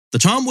The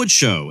Tom Woods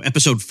Show,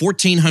 episode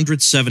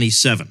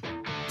 1477.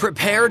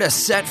 Prepare to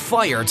set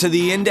fire to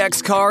the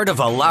index card of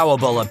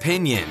allowable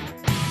opinion.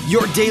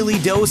 Your daily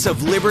dose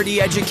of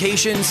liberty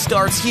education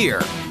starts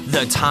here.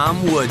 The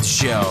Tom Woods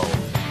Show.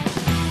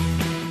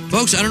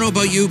 Folks, I don't know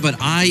about you, but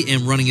I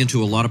am running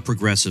into a lot of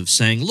progressives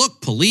saying, look,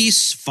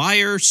 police,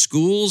 fire,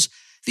 schools,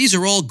 these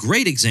are all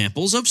great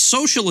examples of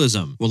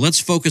socialism. Well,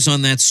 let's focus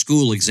on that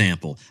school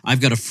example.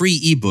 I've got a free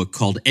ebook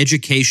called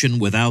Education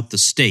Without the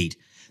State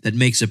that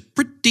makes a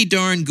pretty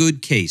darn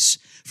good case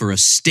for a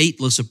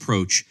stateless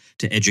approach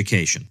to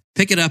education.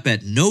 Pick it up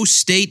at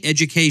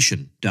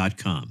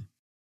nostateeducation.com.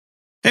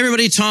 Hey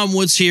everybody, Tom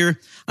Woods here.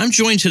 I'm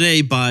joined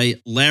today by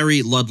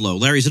Larry Ludlow.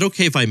 Larry, is it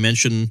okay if I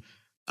mention,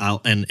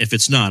 and if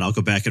it's not, I'll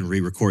go back and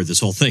re-record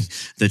this whole thing,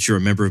 that you're a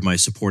member of my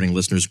supporting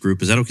listeners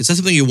group? Is that okay? Is that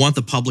something you want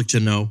the public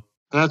to know?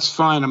 That's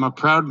fine. I'm a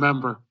proud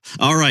member.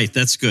 All right,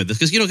 that's good.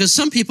 Because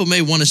some people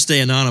may want to stay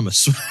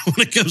anonymous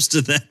when it comes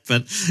to that.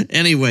 But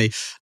anyway,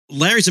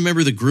 Larry's a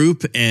member of the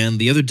group, and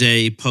the other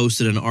day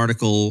posted an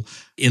article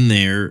in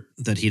there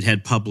that he'd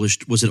had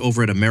published. Was it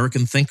over at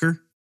American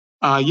Thinker?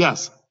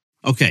 Yes.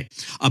 Okay.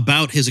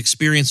 About his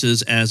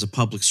experiences as a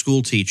public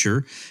school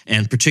teacher,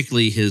 and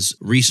particularly his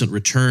recent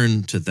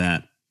return to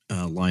that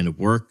line of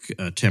work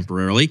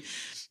temporarily,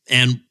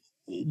 and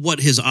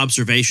what his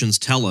observations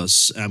tell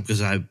us,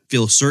 because I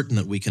feel certain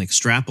that we can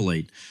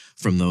extrapolate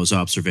from those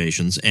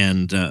observations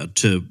and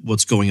to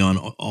what's going on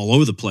all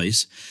over the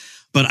place.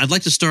 But I'd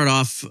like to start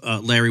off,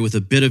 Larry, with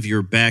a bit of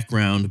your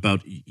background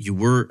about you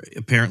were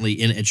apparently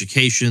in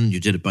education,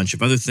 you did a bunch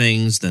of other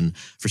things, then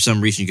for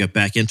some reason you got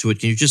back into it.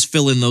 Can you just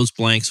fill in those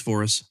blanks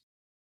for us?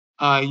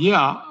 I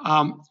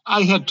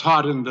had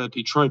taught in the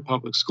Detroit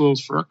public schools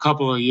for a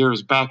couple of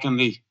years back in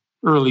the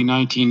early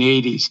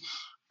 1980s.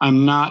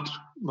 I'm not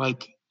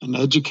like an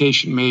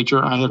education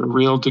major. I had a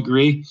real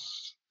degree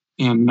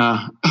in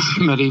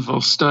medieval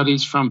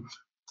studies from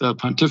the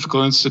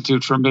Pontifical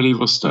Institute for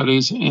Medieval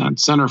Studies and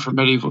Center for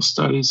Medieval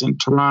Studies in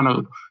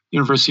Toronto,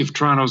 University of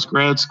Toronto's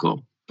grad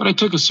school. But I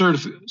took a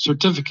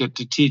certificate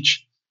to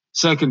teach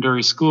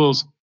secondary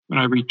schools when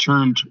I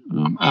returned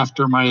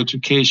after my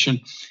education.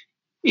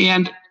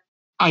 And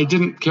I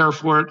didn't care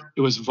for it.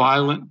 It was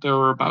violent. There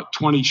were about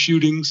 20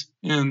 shootings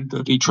in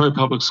the Detroit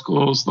public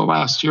schools the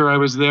last year I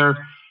was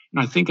there.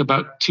 And I think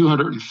about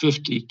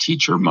 250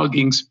 teacher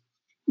muggings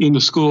in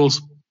the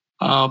schools.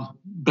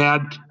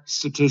 Bad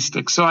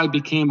statistics. So I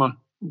became a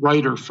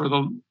writer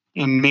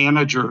and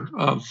manager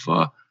of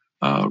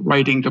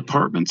writing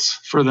departments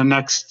for the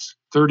next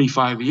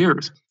 35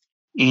 years.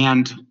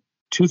 And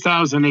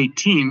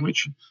 2018,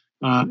 which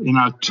in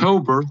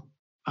October,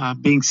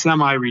 being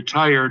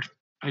semi-retired,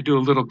 I do a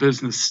little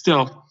business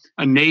still.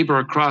 A neighbor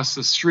across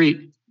the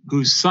street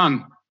whose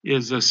son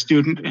is a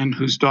student and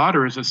whose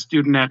daughter is a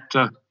student at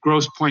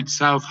Grosse Pointe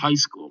South High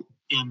School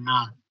in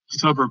a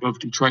suburb of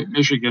Detroit,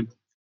 Michigan.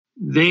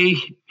 They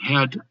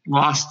had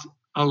lost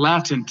a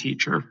Latin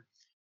teacher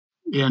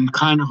in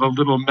kind of a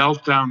little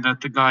meltdown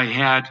that the guy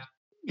had.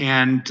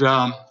 And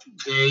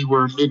they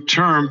were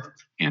midterm,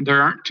 and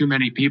there aren't too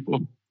many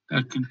people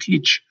that can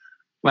teach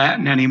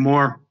Latin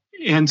anymore.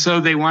 And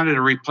so they wanted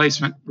a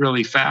replacement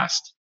really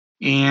fast.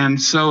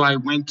 And so I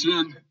went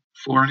in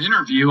for an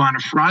interview on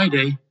a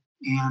Friday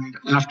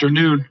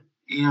afternoon,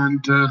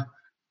 and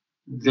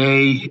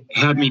they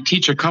had me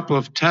teach a couple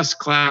of test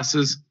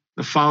classes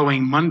the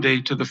following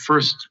Monday to the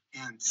first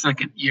and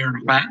second year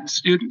Latin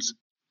students.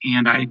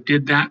 And I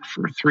did that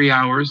for 3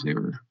 hours.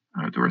 There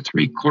were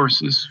 3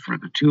 courses for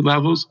the 2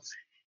 levels.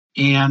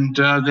 And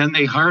then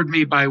they hired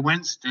me by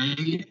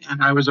Wednesday,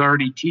 and I was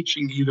already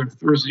teaching either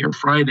Thursday or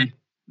Friday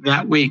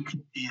that week.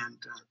 And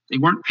they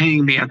weren't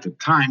paying me at the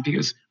time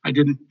because I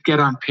didn't get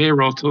on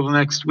payroll till the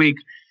next week.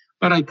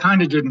 But I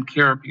kind of didn't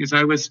care because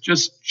I was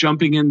just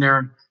jumping in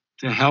there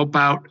to help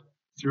out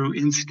through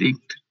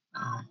instinct.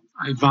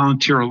 I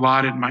volunteer a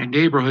lot in my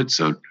neighborhood,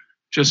 so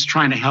just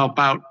trying to help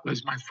out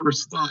was my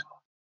first thought.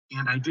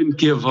 And I didn't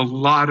give a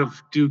lot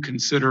of due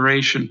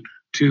consideration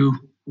to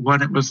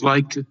what it was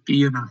like to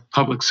be in a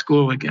public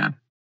school again.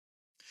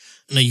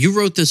 Now, you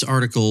wrote this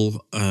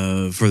article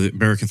for the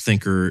American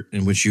Thinker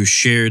in which you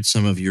shared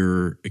some of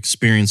your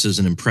experiences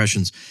and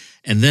impressions.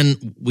 And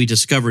then we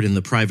discovered in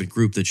the private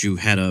group that you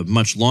had a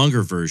much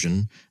longer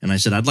version. And I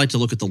said, I'd like to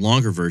look at the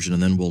longer version,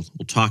 and then we'll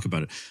talk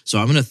about it. So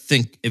I'm going to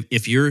think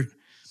if you're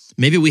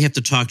maybe we have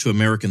to talk to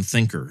American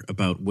Thinker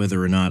about whether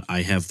or not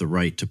I have the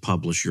right to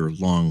publish your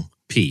long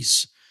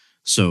piece.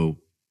 So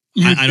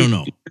I don't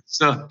know. It's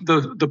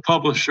the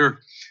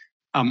publisher.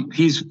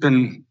 He's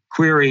been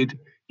queried,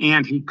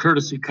 and he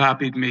courtesy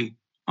copied me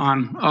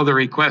on other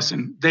requests,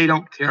 and they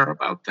don't care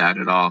about that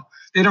at all.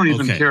 They don't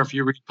even care if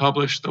you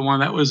republish the one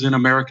that was in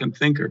American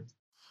Thinker.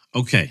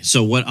 Okay,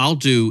 so what I'll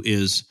do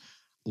is,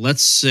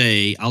 let's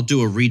say I'll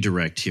do a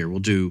redirect here.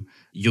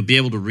 You'll be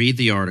able to read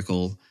the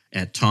article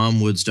at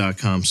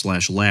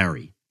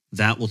tomwoods.com/Larry.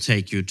 That will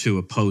take you to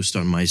a post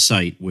on my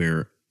site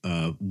where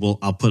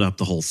I'll put up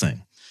the whole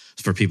thing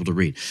for people to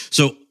read.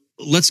 So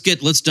let's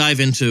dive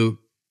into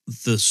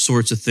the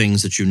sorts of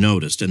things that you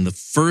noticed. And the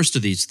first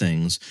of these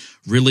things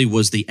really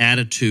was the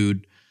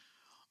attitude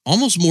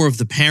almost more of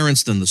the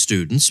parents than the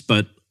students,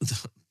 but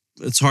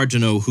it's hard to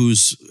know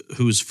who's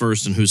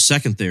first and who's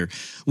second there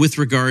with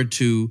regard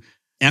to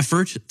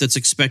effort that's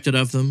expected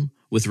of them,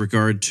 with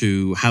regard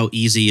to how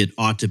easy it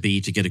ought to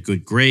be to get a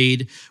good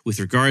grade, with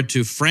regard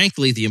to,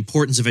 frankly, the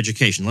importance of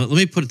education. Let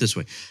me put it this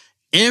way.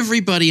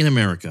 Everybody in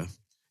America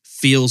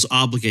feels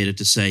obligated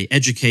to say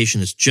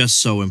education is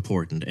just so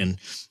important. And,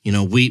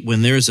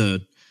 when there's a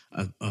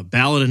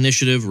ballot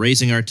initiative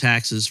raising our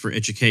taxes for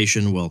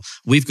education, well,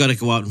 we've got to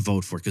go out and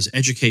vote for it because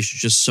education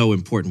is just so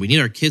important. We need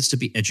our kids to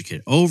be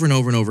educated over and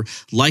over and over,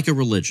 like a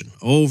religion,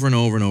 over and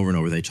over and over and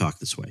over. They talk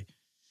this way.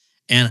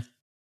 And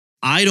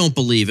I don't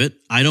believe it.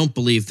 I don't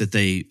believe that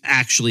they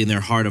actually in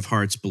their heart of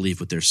hearts believe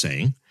what they're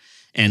saying.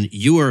 And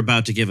you are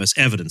about to give us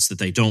evidence that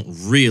they don't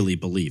really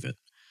believe it.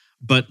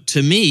 But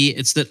to me,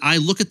 it's that I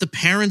look at the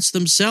parents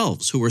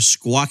themselves who are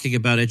squawking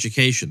about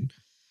education,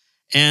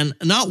 and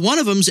not one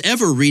of them's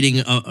ever reading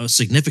a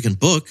significant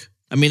book.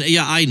 I mean,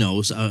 yeah, I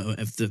know.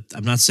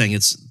 I'm not saying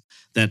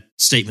that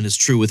statement is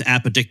true with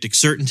apodictic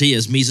certainty,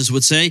 as Mises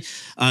would say.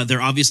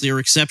 There obviously are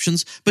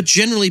exceptions, but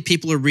generally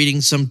people are reading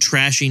some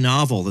trashy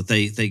novel that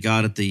they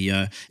got at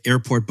the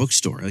airport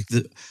bookstore.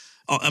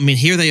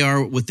 Here they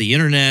are with the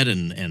internet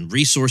and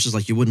resources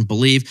like you wouldn't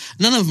believe.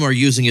 None of them are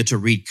using it to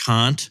read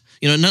Kant.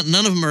 None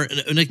of them are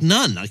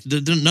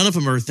none of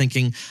them are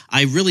thinking,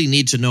 I really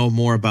need to know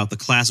more about the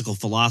classical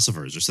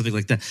philosophers or something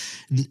like that.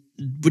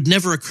 Would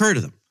never occur to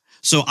them.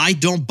 So I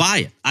don't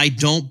buy it.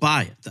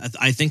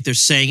 I think they're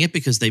saying it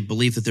because they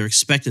believe that they're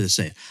expected to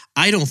say it.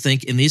 I don't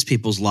think in these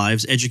people's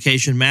lives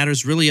education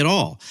matters really at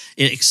all,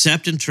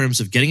 except in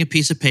terms of getting a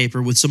piece of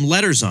paper with some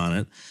letters on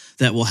it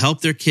that will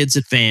help their kids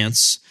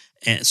advance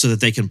so that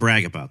they can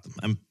brag about them.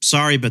 I'm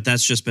sorry, but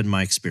that's just been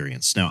my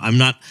experience. Now, I'm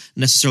not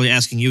necessarily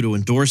asking you to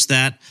endorse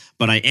that,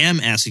 but I am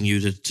asking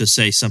you to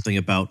say something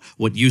about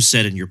what you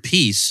said in your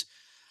piece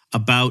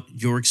about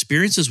your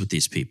experiences with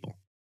these people.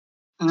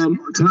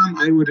 Tom,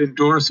 I would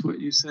endorse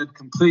what you said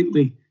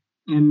completely.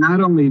 And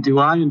not only do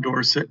I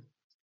endorse it,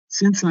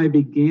 since I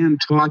began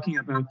talking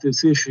about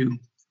this issue,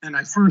 and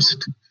I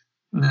first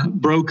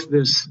broke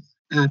this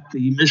at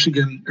the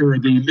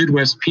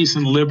Midwest Peace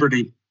and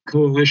Liberty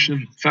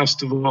Coalition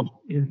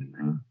Festival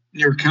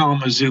near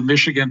Kalamazoo,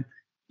 Michigan,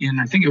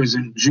 I think it was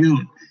in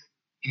June.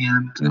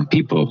 And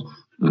people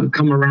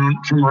come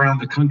from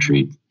around the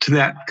country to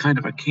that kind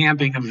of a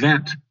camping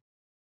event.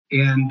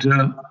 And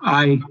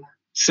I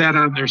sat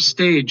on their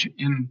stage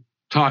and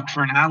talked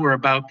for an hour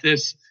about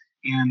this.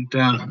 And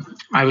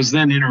I was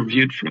then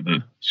interviewed for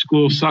the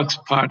School Sucks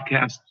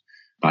podcast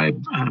by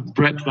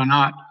Brett Van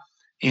Ott.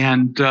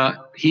 And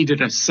he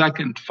did a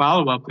second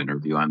follow-up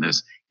interview on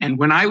this. And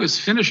when I was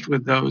finished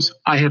with those,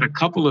 I had a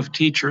couple of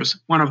teachers,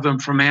 one of them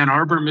from Ann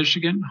Arbor,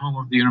 Michigan, home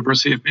of the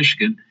University of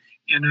Michigan,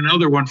 and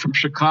another one from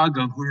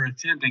Chicago who were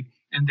attending.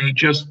 And they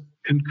just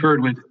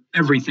concurred with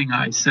everything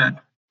I said.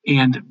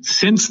 And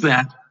since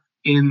that,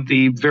 in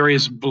the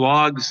various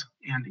blogs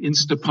and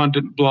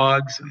Instapundit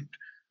blogs and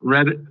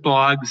Reddit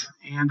blogs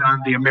and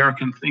on the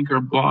American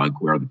Thinker blog,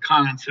 where the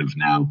comments have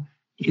now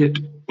hit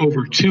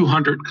over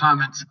 200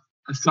 comments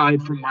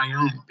aside from my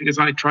own, because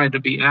I tried to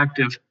be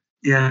active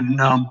in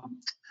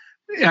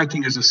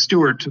acting as a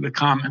steward to the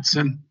comments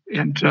and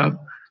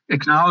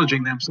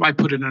acknowledging them. So I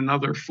put in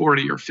another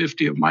 40 or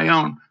 50 of my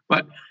own.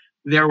 But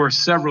there were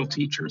several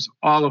teachers,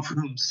 all of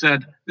whom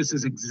said this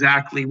is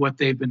exactly what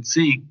they've been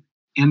seeing.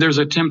 And there's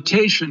a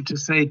temptation to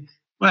say,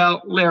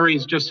 well,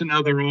 Larry's just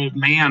another old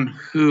man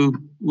who,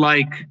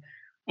 like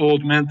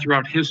old men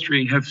throughout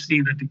history, have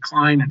seen a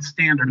decline in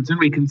standards. And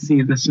we can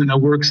see this in the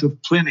works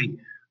of Pliny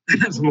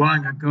as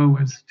long ago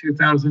as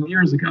 2,000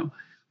 years ago.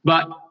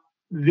 But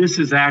this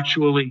is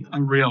actually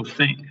a real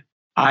thing.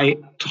 I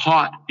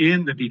taught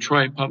in the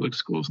Detroit public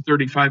schools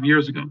 35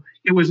 years ago.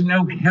 It was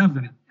no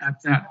heaven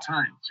at that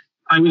time.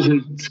 I was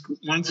in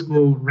one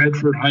school,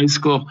 Redford High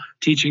School,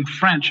 teaching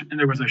French, and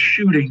there was a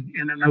shooting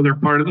in another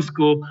part of the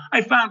school.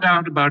 I found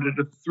out about it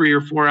 3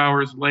 or 4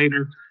 hours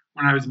later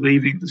when I was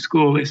leaving the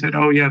school. They said,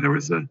 oh, yeah, there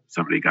was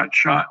somebody got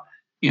shot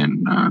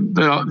in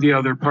the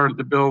other part of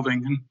the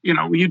building. And,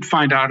 you'd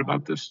find out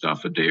about this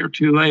stuff a day or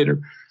two later.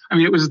 I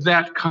mean, it was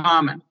that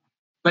common.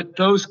 But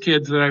those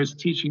kids that I was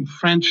teaching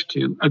French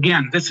to,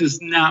 again, this is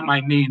not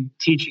my main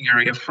teaching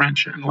area,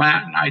 French and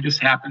Latin. I just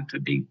happen to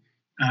be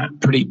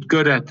pretty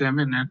good at them.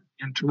 And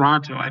in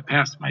Toronto, I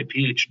passed my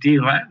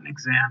PhD Latin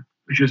exam,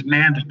 which is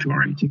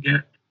mandatory to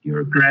get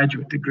your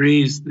graduate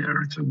degrees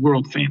there. It's a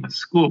world famous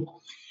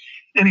school.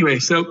 Anyway,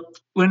 so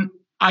when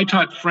I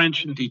taught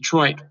French in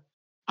Detroit,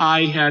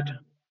 I had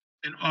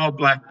an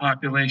all-Black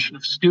population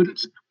of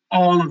students.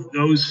 All of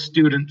those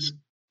students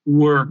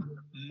were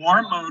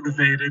more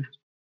motivated,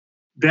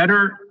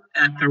 better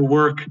at their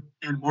work,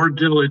 and more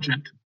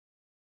diligent,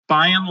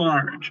 by and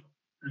large,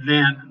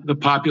 than the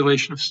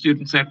population of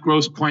students at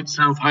Grosse Pointe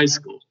South High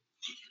School.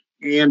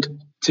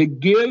 And to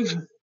give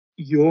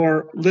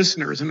your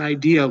listeners an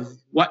idea of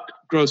what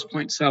Grosse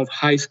Pointe South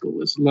High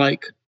School is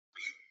like,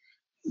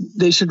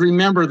 they should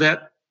remember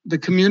that the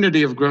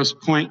community of Grosse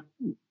Pointe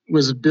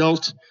was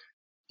built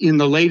in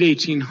the late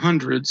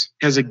 1800s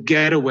as a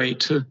getaway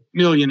to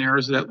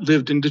millionaires that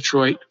lived in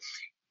Detroit.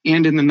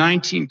 And in the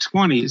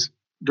 1920s,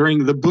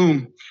 during the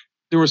boom,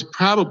 there was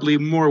probably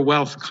more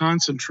wealth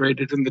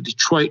concentrated in the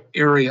Detroit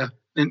area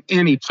than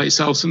any place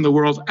else in the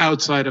world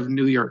outside of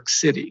New York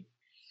City.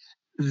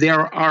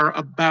 There are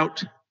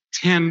about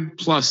 10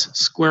 plus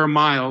square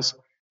miles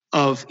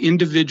of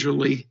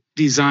individually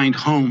designed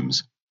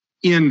homes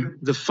in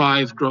the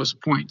 5 Grosse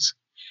Pointes.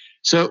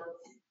 So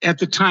at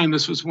the time,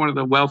 this was one of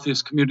the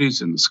wealthiest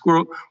communities in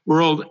the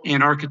world,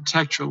 and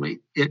architecturally,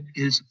 it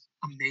is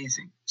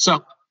amazing.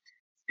 So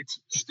it's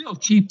still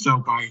cheap, though,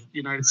 by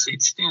United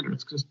States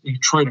standards, because the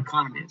Detroit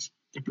economy is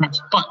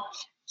depressed. But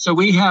so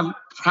we have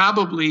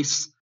probably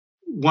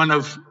one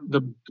of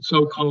the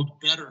so-called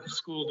better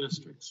school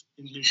districts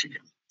in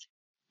Michigan.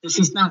 This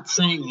is not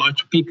saying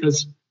much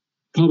because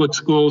public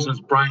schools, as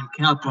Brian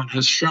Kaplan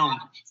has shown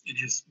in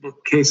his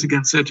book, Case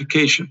Against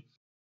Education,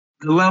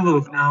 the level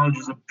of knowledge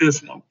is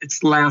abysmal.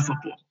 It's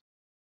laughable.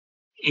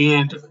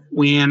 And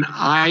when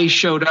I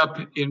showed up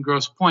in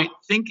Grosse Pointe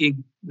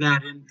thinking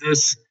that in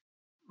this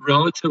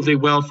relatively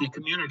wealthy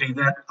community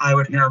that I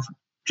would have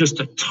just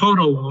a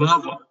total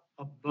level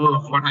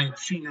above what I had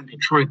seen in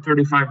Detroit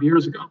 35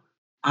 years ago,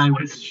 I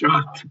was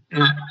shocked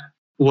at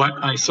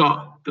what I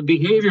saw. The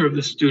behavior of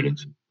the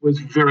students was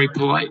very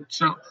polite.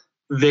 So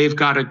they've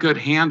got a good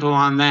handle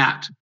on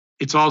that.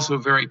 It's also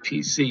very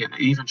PC, and I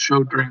even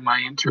showed during my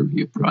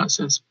interview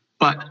process.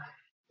 But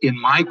in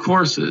my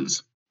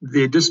courses,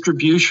 the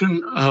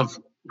distribution of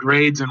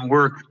grades and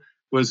work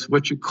was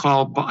what you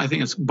call, I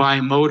think it's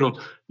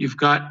bimodal.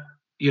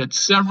 You had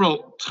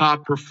several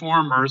top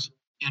performers,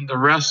 and the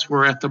rest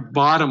were at the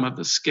bottom of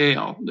the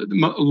scale.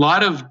 A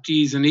lot of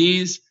D's and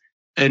E's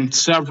and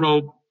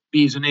several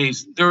B's and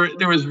A's. There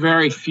was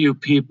very few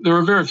people. There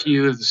were very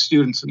few of the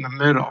students in the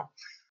middle.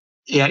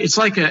 Yeah, it's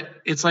like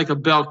a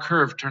bell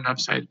curve turned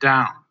upside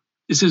down.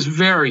 This is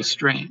very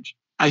strange.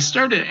 I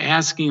started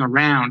asking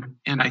around,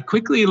 and I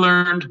quickly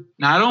learned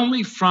not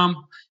only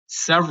from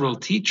several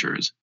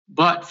teachers,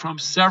 but from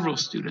several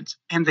students.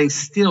 And they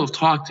still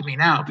talk to me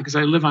now because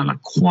I live on a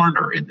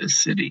corner in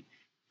this city,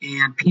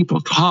 and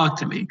people talk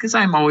to me because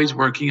I'm always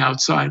working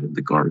outside in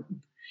the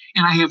garden.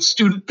 And I have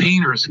student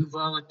painters who've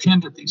all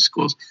attended these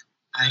schools.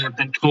 I have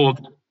been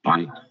told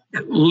by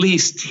at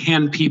least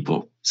 10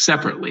 people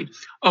separately,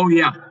 oh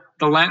yeah,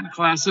 the Latin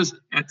classes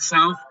at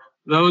South,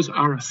 those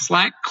are a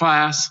slack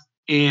class,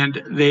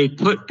 and they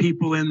put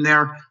people in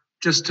there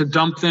just to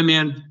dump them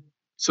in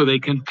so they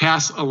can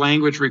pass a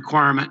language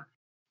requirement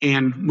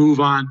and move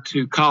on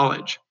to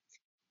college.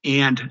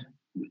 And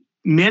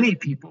many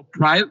people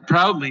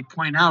proudly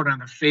point out on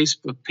the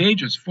Facebook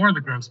pages for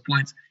the Grosse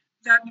Pointes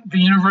that the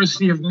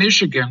University of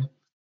Michigan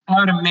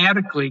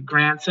automatically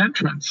grants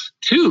entrance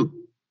to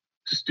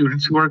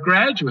students who are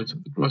graduates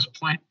of the Grosse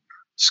Pointe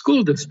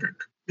School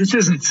District. This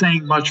isn't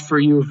saying much for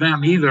U of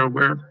M either,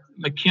 where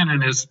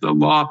McKinnon is the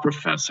law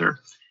professor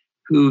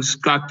who's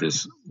got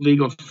this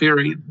legal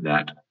theory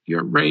that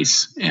your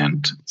race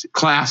and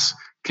class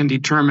can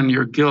determine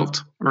your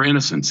guilt or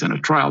innocence in a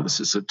trial. This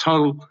is a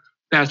total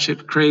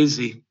batshit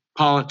crazy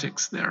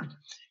politics there.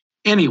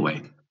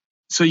 Anyway,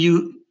 so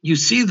you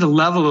see the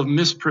level of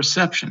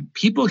misperception.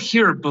 People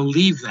here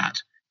believe that,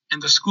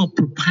 and the school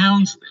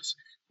propounds this.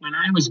 When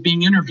I was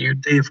being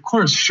interviewed, they, of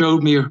course,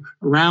 showed me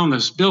around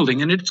this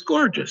building, and it's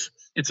gorgeous.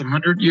 It's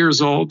 100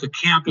 years old. The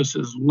campus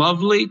is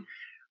lovely.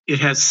 It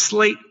has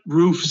slate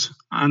roofs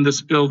on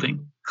this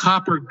building,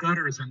 copper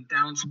gutters and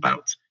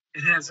downspouts.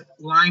 It has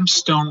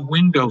limestone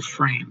window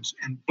frames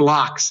and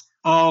blocks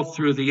all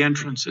through the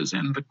entrances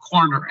and the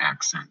corner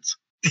accents.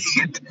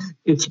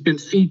 It's been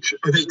featured,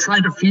 or they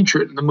tried to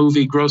feature it in the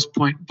movie Grosse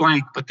Pointe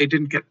Blank, but they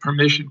didn't get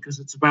permission because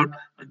it's about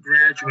a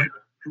graduate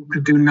who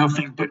could do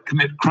nothing but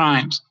commit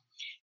crimes.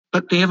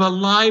 But they have a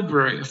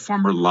library, a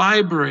former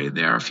library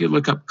there. If you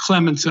look up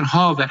Clemenson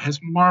Hall, that has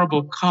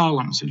marble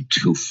columns and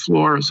 2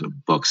 floors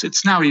of books.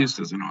 It's now used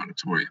as an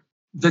auditorium.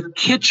 The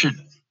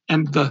kitchen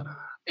and the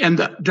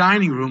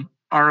dining room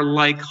are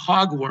like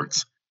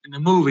Hogwarts in the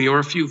movie, or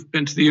if you've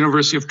been to the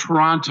University of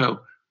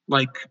Toronto,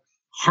 like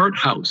Hart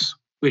House,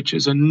 which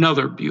is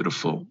another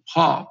beautiful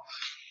hall.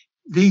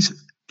 These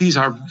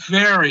are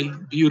very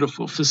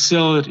beautiful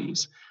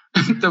facilities.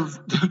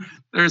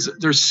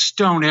 There's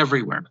stone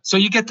everywhere. So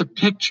you get the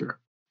picture,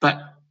 but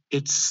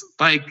it's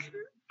like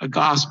a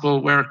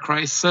gospel where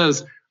Christ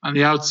says on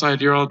the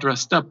outside you're all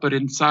dressed up, but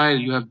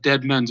inside you have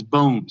dead men's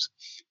bones.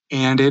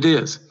 And it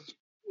is.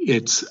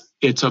 It's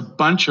a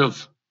bunch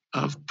of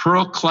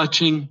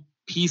pearl-clutching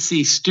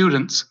PC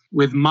students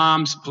with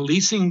moms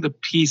policing the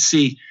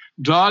PC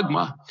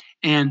dogma,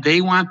 and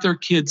they want their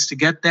kids to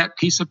get that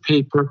piece of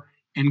paper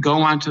and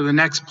go on to the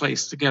next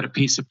place to get a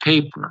piece of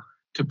paper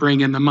to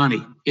bring in the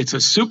money. It's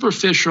a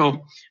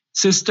superficial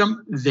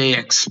system. They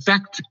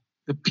expect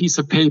the piece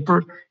of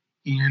paper,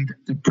 and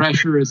the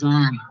pressure is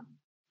on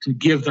to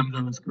give them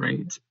those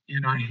grades.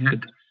 And I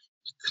had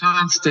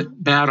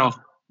constant battle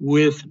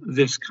with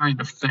this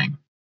kind of thing.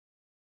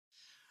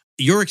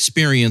 Your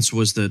experience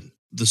was that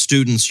the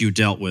students you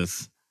dealt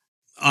with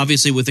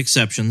obviously with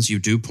exceptions, you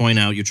do point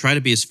out, you try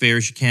to be as fair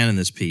as you can in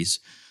this piece,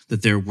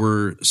 that there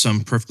were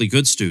some perfectly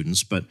good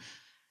students, but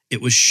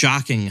it was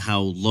shocking how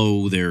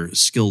low their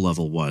skill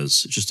level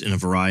was, just in a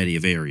variety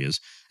of areas.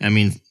 I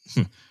mean,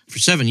 for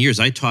 7 years,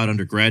 I taught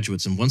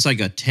undergraduates, and once I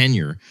got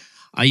tenure,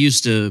 I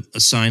used to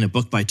assign a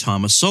book by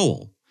Thomas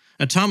Sowell.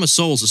 Now, Thomas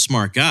Sowell's a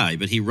smart guy,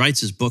 but he writes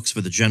his books for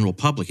the general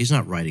public. He's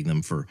not writing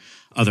them for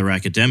other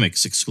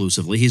academics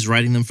exclusively. He's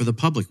writing them for the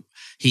public.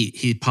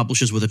 He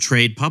publishes with a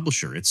trade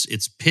publisher.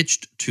 It's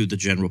pitched to the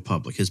general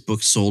public. His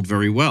books sold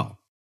very well.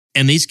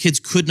 And these kids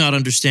could not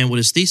understand what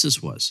his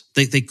thesis was.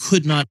 They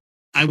could not.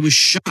 I was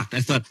shocked. I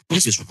thought,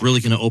 this is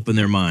really going to open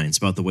their minds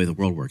about the way the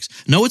world works.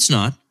 No, it's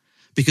not,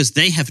 because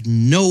they have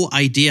no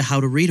idea how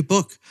to read a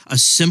book. A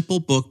simple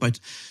book by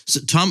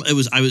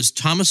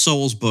Thomas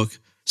Sowell's book,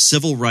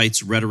 Civil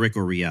Rights, Rhetoric,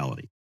 or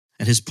Reality.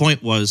 And his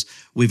point was,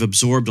 we've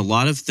absorbed a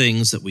lot of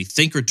things that we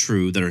think are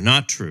true that are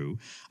not true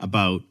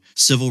about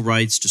civil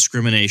rights,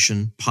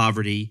 discrimination,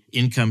 poverty,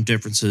 income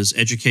differences,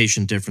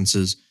 education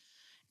differences.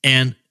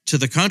 And to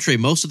the contrary,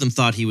 most of them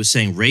thought he was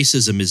saying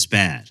racism is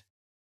bad.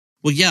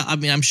 Well, yeah, I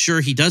mean, I'm sure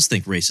he does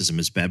think racism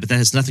is bad, but that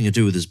has nothing to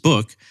do with his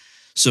book.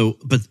 So,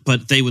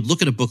 but they would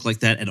look at a book like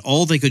that, and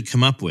all they could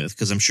come up with,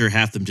 because I'm sure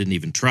half of them didn't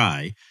even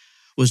try,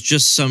 was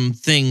just some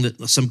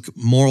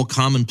moral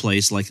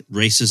commonplace like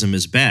racism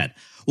is bad.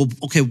 Well,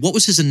 okay, what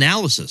was his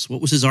analysis?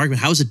 What was his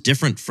argument? How is it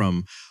different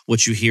from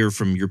what you hear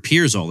from your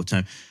peers all the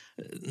time?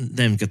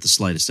 They haven't got the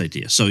slightest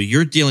idea. So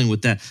you're dealing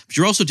with that. But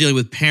you're also dealing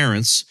with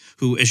parents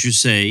who, as you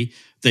say,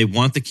 they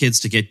want the kids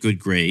to get good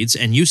grades,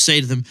 and you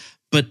say to them,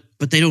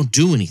 but they don't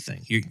do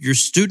anything. Your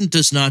student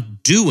does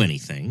not do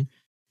anything.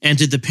 And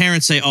did the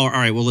parents say, oh, all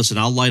right, well, listen,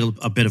 I'll light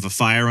a bit of a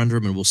fire under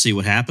him and we'll see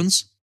what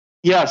happens?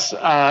 Yes,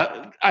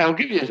 I'll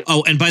give you.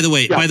 Oh, and by the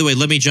way,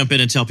 let me jump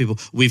in and tell people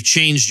we've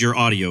changed your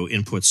audio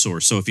input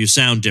source. So if you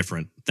sound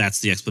different, that's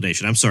the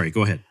explanation. I'm sorry.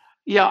 Go ahead.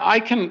 Yeah, I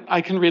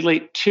can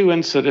relate two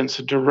incidents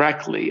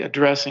directly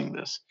addressing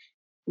this.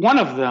 One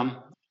of them,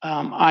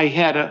 I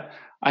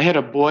had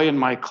a boy in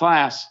my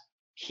class.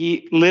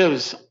 He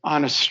lives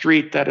on a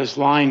street that is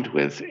lined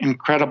with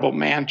incredible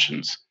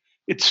mansions.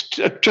 It's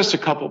just a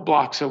couple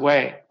blocks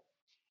away.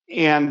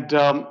 And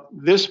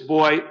this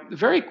boy,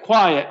 very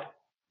quiet,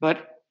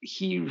 but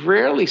he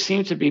rarely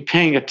seemed to be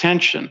paying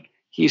attention.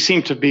 He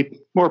seemed to be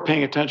more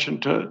paying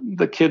attention to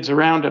the kids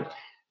around him.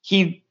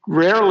 He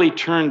rarely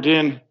turned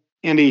in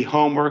any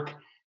homework.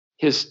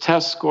 His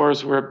test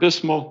scores were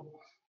abysmal,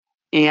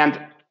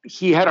 and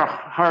he had a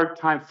hard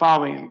time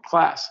following in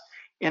class.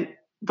 And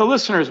the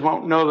listeners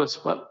won't know this,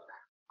 but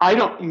I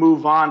don't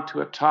move on to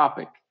a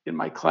topic in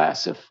my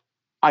class if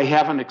I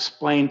haven't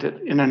explained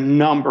it in a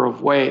number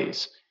of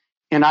ways.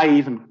 And I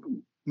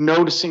even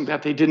noticing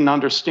that they didn't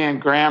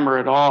understand grammar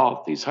at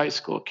all, these high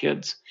school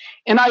kids.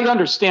 And I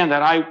understand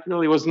that. I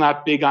really was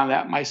not big on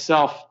that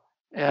myself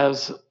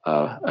as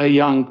a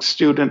young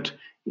student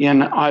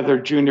in either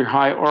junior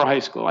high or high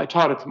school. I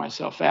taught it to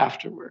myself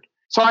afterward.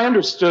 So I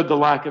understood the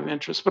lack of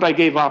interest, but I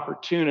gave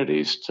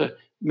opportunities to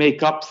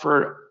make up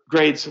for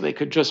grades so they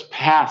could just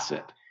pass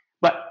it.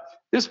 But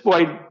this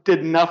boy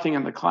did nothing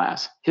in the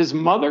class. His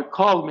mother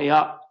called me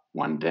up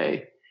one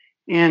day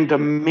and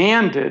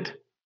demanded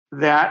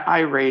that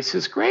I raise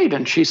his grade.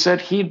 And she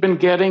said he'd been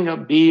getting a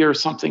B or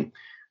something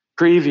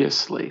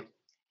previously.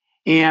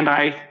 And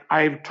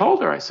I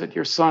told her, I said,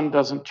 your son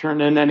doesn't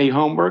turn in any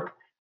homework.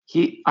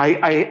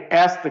 I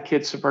asked the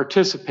kids to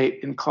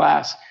participate in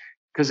class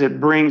because it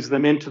brings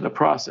them into the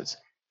process.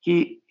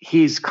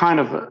 He's kind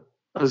of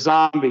a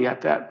zombie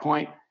at that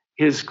point.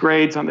 His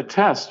grades on the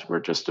test were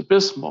just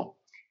abysmal.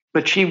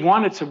 But she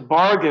wanted to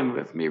bargain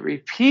with me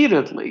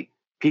repeatedly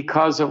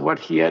because of what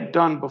he had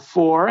done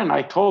before. And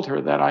I told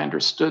her that I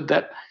understood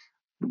that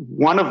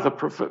one of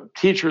the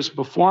teachers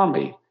before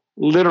me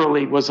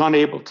literally was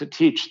unable to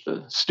teach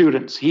the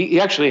students. He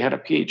actually had a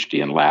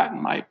PhD in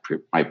Latin,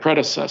 my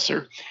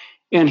predecessor,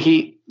 and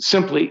he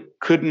simply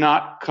could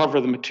not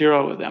cover the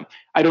material with them.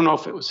 I don't know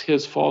if it was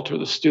his fault or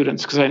the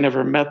students because I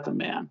never met the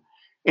man.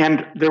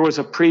 And there was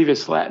a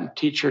previous Latin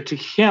teacher to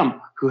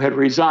him who had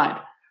resigned.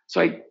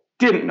 So I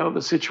didn't know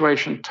the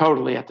situation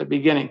totally at the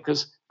beginning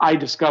because I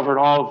discovered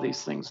all of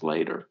these things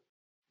later.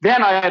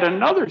 Then I had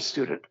another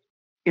student.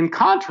 In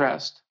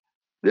contrast,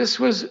 this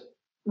was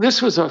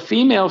a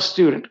female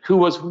student who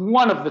was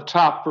one of the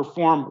top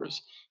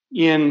performers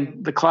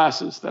in the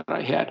classes that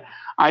I had.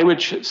 I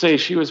would say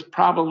she was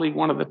probably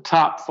one of the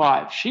top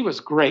 5. She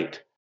was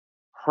great.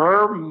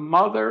 Her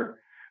mother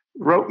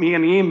wrote me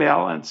an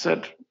email and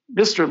said,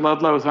 Mr.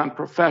 Ludlow is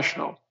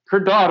unprofessional. Her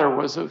daughter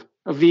was a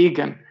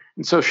vegan.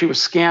 And so she was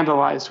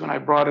scandalized when I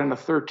brought in a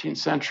 13th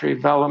century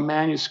vellum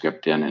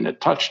manuscript in, and it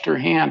touched her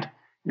hand.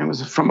 And it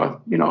was from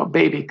a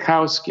baby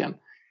cow skin.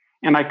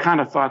 And I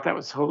kind of thought that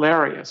was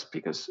hilarious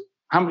because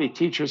how many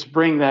teachers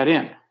bring that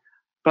in?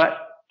 But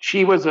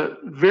she was a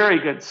very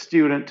good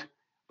student,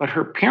 but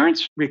her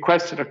parents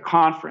requested a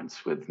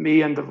conference with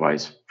me and the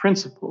vice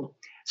principal.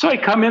 So I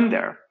come in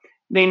there.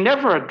 They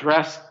never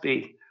addressed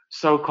the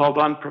so-called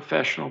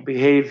unprofessional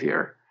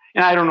behavior.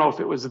 And I don't know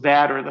if it was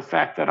that or the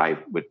fact that I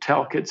would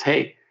tell kids,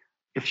 hey,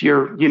 if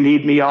you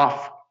need me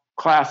off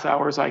class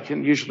hours, I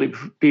can usually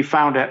be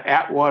found at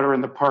Atwater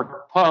in the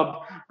Park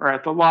Pub or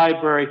at the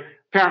library.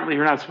 Apparently,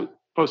 you're not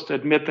supposed to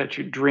admit that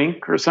you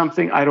drink or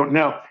something. I don't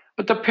know.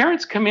 But the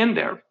parents come in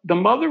there. The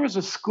mother was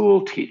a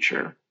school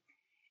teacher,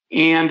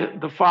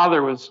 and the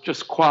father was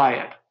just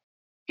quiet.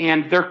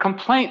 And their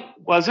complaint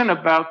wasn't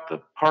about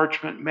the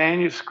parchment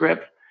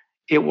manuscript.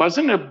 It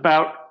wasn't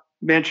about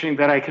mentioning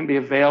that I can be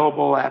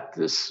available at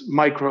this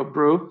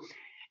microbrew.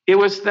 It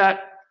was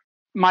that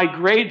my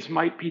grades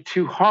might be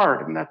too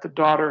hard and that the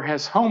daughter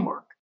has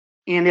homework.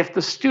 And if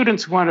the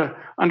students want to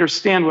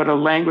understand what a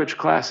language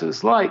class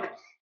is like,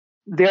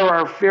 there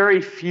are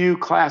very few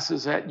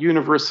classes at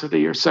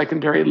university or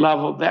secondary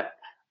level that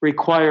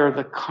require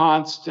the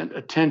constant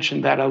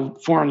attention that a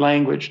foreign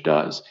language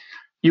does.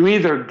 You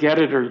either get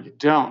it or you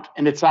don't.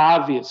 And it's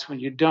obvious when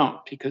you don't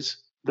because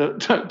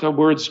the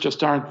words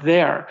just aren't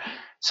there.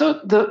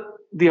 So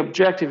the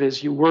objective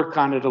is you work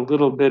on it a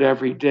little bit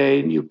every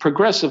day and you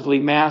progressively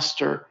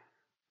master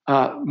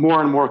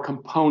more and more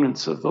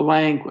components of the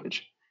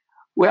language.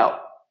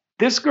 Well,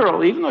 this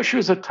girl, even though she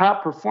was a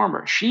top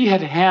performer, she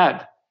had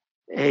had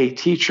a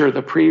teacher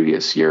the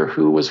previous year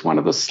who was one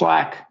of the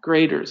slack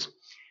graders.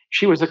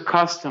 She was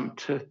accustomed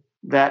to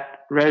that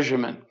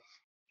regimen.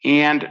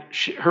 And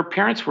her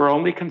parents were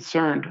only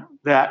concerned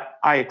that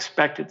I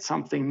expected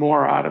something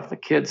more out of the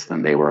kids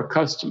than they were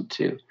accustomed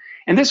to.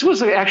 And this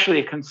was actually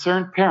a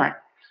concerned parent.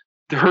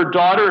 Her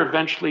daughter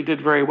eventually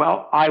did very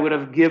well. I would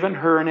have given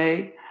her an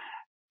A.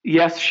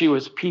 Yes, she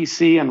was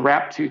PC and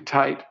wrapped too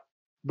tight,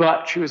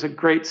 but she was a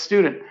great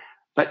student.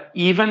 But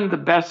even the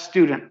best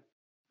student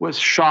was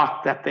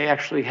shocked that they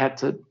actually had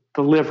to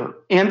deliver.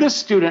 And this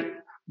student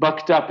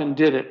bucked up and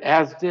did it,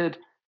 as did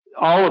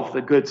all of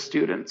the good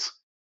students.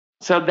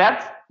 So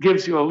that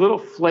gives you a little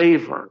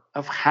flavor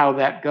of how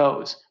that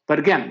goes. But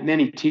again,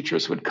 many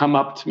teachers would come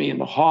up to me in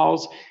the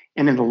halls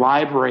and in the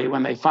library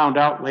when they found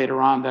out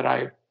later on that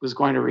I was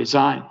going to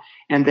resign.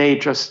 And they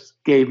just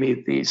gave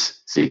me these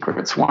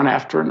secrets one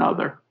after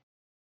another.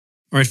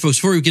 All right, folks,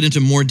 before we get into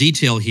more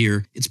detail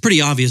here, it's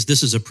pretty obvious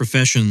this is a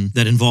profession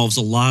that involves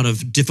a lot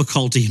of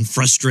difficulty and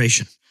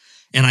frustration.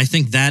 And I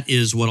think that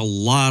is what a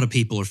lot of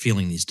people are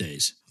feeling these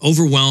days.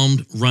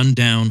 Overwhelmed, run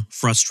down,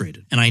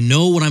 frustrated. And I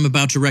know what I'm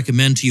about to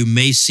recommend to you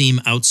may seem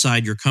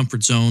outside your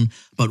comfort zone,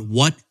 but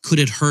what could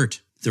it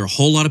hurt? There are a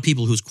whole lot of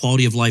people whose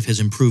quality of life has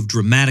improved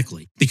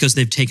dramatically because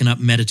they've taken up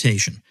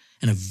meditation.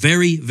 And a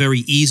very, very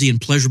easy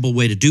and pleasurable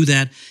way to do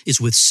that is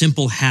with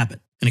Simple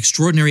Habit, an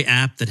extraordinary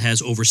app that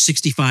has over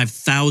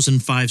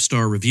 65,000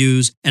 five-star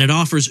reviews, and it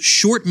offers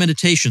short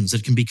meditations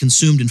that can be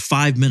consumed in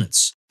 5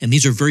 minutes. And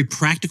these are very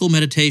practical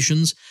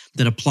meditations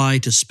that apply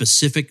to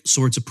specific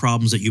sorts of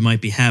problems that you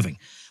might be having.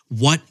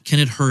 What can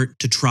it hurt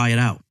to try it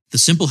out? The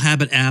Simple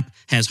Habit app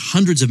has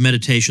hundreds of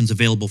meditations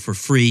available for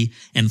free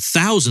and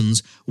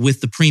thousands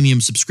with the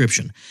premium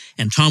subscription.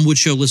 And Tom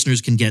Woods Show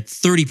listeners can get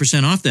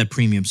 30% off that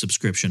premium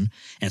subscription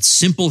at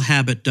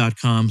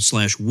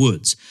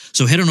simplehabit.com/woods.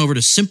 So head on over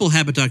to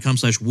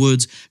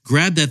simplehabit.com/woods,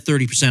 grab that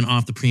 30%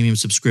 off the premium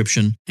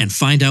subscription, and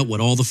find out what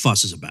all the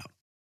fuss is about.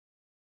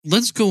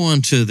 Let's go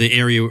on to the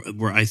area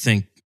where I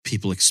think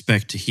people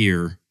expect to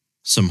hear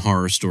some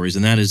horror stories,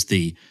 and that is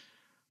the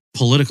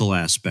political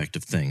aspect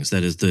of things.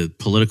 That is the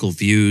political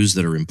views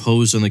that are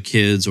imposed on the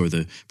kids, or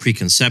the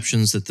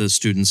preconceptions that the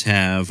students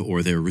have,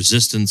 or their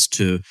resistance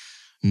to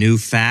new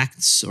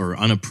facts or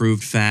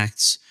unapproved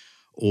facts,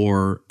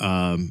 or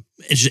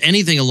just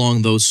anything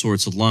along those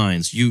sorts of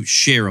lines. You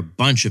share a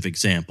bunch of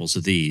examples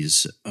of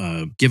these.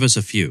 Give us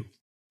a few.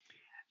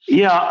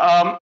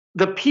 Yeah,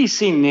 the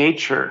PC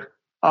nature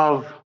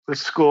of the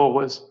school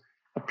was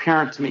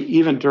apparent to me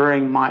even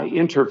during my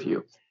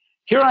interview.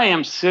 Here I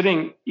am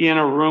sitting in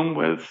a room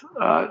with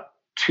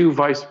two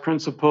vice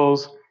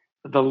principals,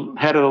 the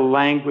head of the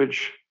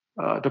language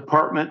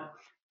department,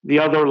 the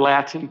other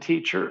Latin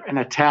teacher, an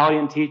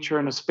Italian teacher,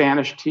 and a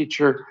Spanish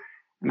teacher,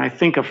 and I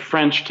think a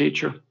French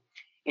teacher.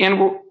 And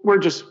we're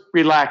just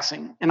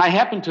relaxing. And I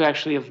happen to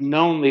actually have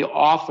known the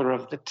author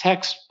of the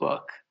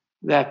textbook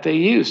that they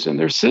used in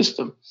their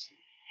system.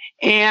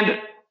 And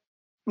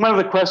one of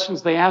the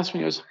questions they asked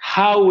me was,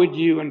 how would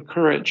you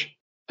encourage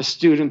a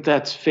student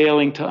that's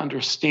failing to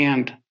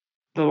understand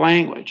the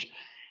language?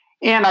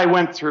 And I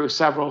went through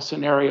several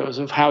scenarios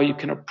of how you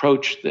can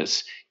approach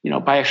this,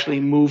 by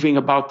actually moving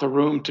about the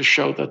room to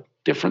show the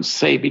difference,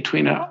 say,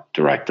 between a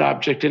direct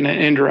object and an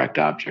indirect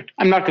object.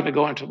 I'm not going to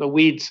go into the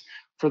weeds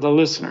for the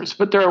listeners,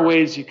 but there are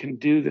ways you can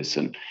do this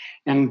and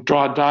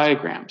draw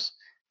diagrams.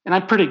 And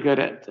I'm pretty good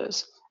at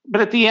this.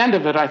 But at the end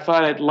of it, I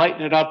thought I'd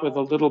lighten it up with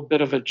a little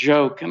bit of a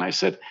joke. And I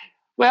said,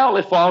 well,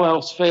 if all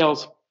else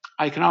fails,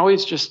 I can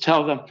always just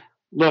tell them,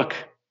 look,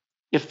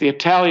 if the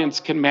Italians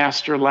can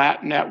master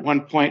Latin at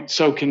one point,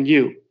 so can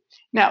you.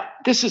 Now,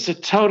 this is a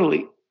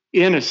totally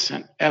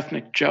innocent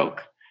ethnic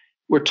joke.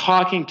 We're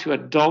talking to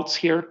adults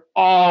here,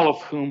 all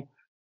of whom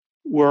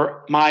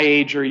were my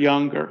age or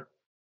younger.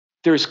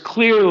 There's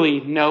clearly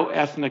no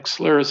ethnic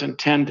slurs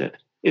intended.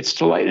 It's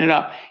to lighten it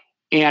up.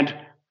 And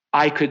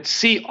I could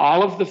see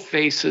all of the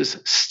faces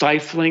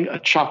stifling a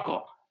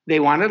chuckle. They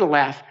wanted to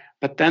laugh,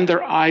 But then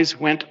their eyes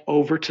went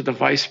over to the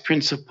vice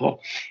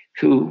principal,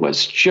 who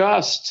was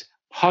just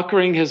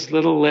puckering his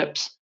little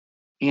lips,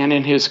 and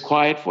in his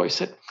quiet voice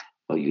said,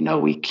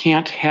 well, we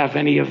can't have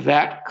any of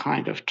that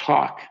kind of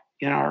talk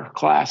in our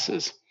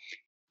classes.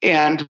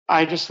 And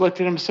I just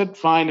looked at him and said,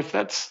 fine, if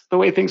that's the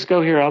way things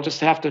go here, I'll just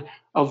have to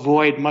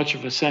avoid much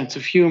of a sense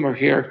of humor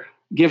here,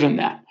 given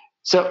that.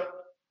 So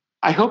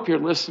I hope your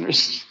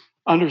listeners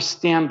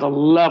understand the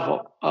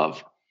level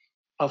of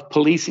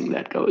policing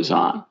that goes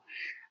on.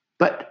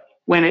 But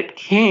when it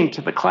came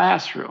to the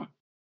classroom,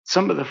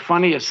 some of the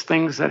funniest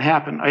things that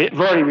happened, I've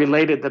already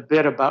related the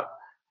bit about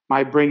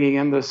my bringing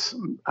in this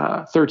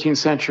 13th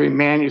century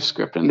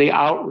manuscript and the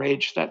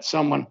outrage that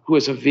someone who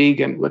is a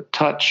vegan would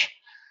touch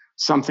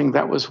something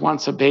that was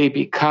once a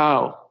baby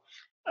cow.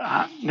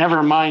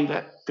 Never mind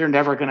that they're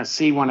never going to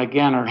see one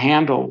again or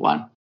handle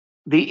one.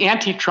 The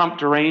anti-Trump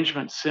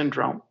derangement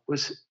syndrome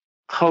was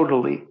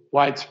totally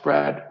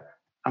widespread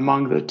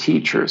among the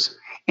teachers.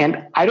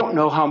 And I don't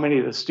know how many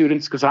of the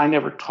students, because I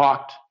never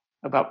talked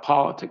about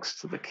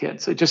politics to the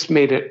kids. I just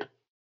made it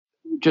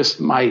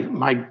just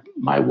my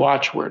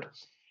watchword.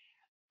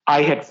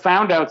 I had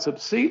found out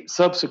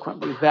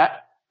subsequently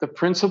that the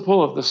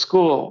principal of the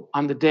school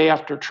on the day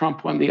after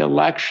Trump won the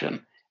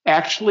election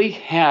actually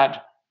had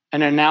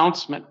an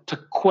announcement to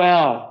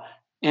quell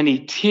any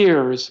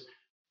tears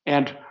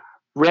and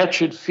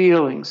wretched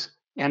feelings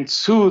and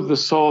soothe the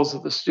souls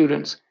of the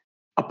students,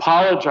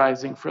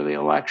 apologizing for the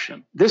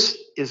election. This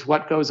is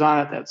what goes on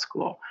at that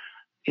school.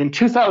 In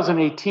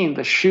 2018,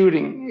 the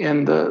shooting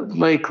in the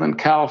Lakeland,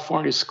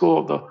 California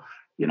school,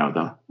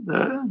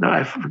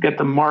 I forget,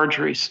 the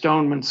Marjorie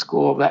Stoneman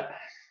school, that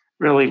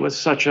really was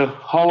such a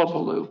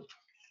hullabaloo.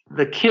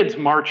 The kids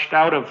marched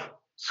out of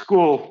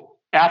school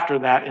after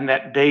that in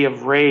that day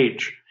of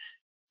rage.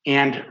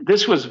 And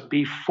this was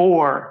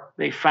before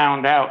they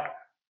found out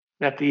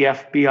that the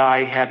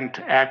FBI hadn't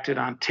acted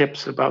on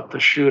tips about the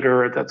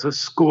shooter, that the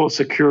school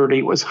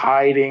security was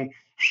hiding,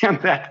 and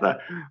that the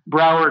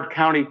Broward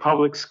County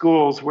Public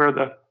Schools, where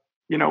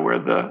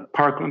the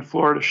Parkland,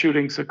 Florida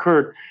shootings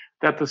occurred,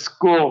 that the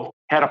school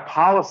had a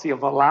policy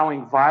of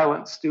allowing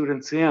violent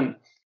students in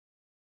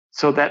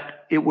so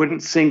that it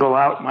wouldn't single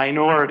out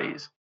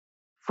minorities.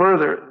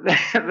 Further,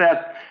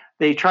 that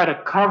they try to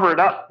cover it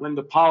up when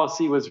the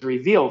policy was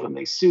revealed and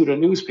they sued a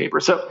newspaper.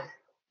 So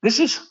this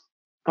is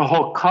the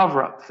whole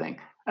cover-up thing.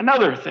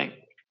 Another thing,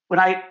 when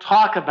I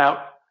talk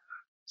about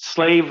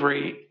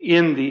slavery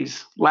in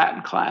these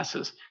Latin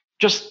classes,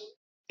 just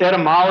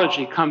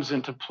etymology comes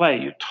into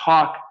play. You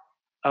talk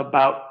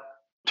about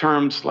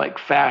terms like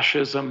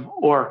fascism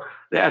or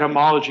the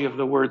etymology of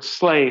the word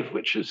slave,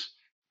 which is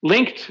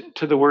linked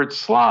to the word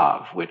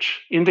Slav,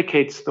 which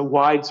indicates the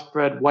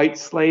widespread white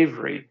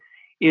slavery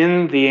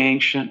in the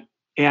ancient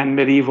and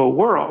medieval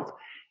world.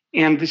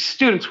 And the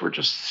students were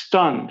just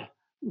stunned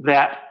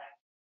that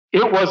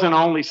it wasn't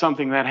only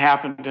something that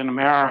happened in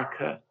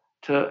America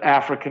to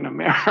African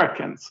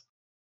Americans.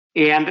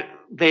 And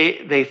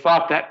they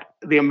thought that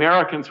the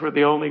Americans were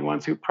the only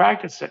ones who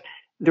practiced it.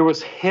 There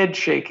was head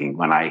shaking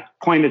when I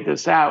pointed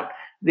this out.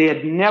 They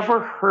had never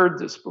heard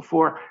this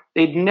before.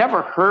 They'd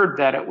never heard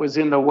that it was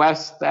in the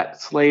West that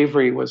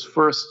slavery was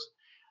first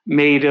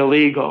made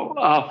illegal.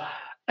 Or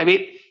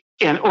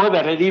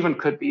that it even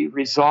could be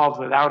resolved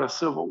without a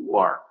civil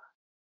war.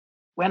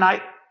 When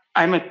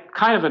I'm a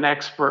kind of an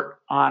expert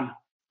on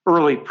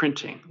early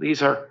printing.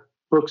 These are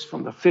books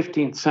from the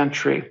 15th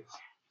century,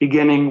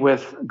 beginning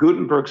with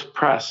Gutenberg's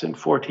press in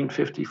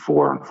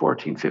 1454 and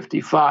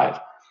 1455.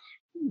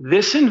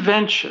 This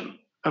invention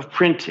of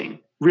printing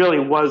really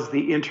was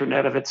the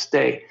internet of its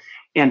day.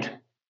 And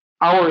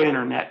our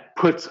internet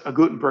puts a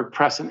Gutenberg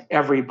press in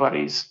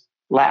everybody's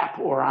lap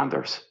or on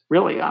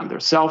their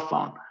cell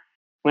phone.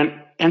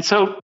 And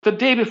so the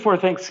day before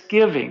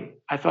Thanksgiving,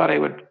 I thought I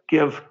would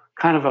give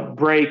kind of a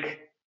break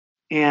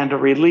and a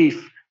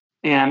relief.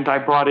 And I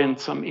brought in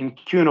some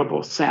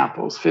incunable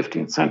samples,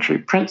 15th century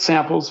print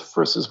samples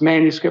versus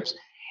manuscripts.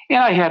 And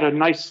I had a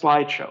nice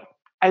slideshow.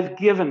 I've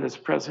given this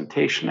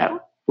presentation at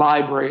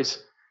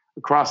libraries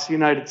across the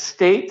United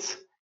States.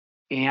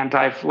 And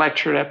I've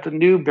lectured at the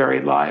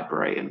Newberry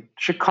Library in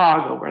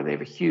Chicago, where they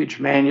have a huge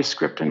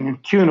manuscript and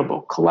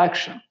incunable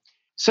collection.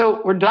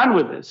 So we're done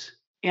with this.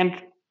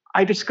 And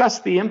I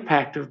discussed the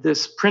impact of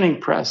this printing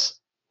press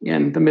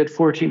in the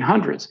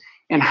mid-1400s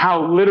and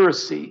how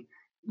literacy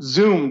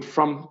zoomed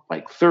from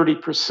like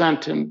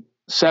 30% in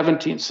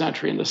 17th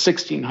century in the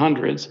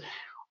 1600s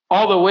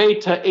all the way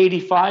to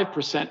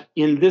 85%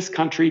 in this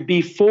country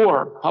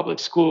before public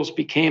schools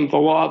became the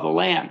law of the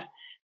land.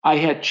 I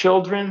had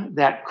children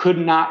that could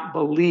not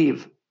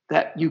believe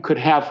that you could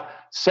have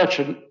such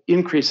an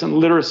increase in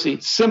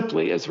literacy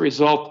simply as a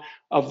result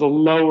of the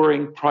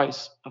lowering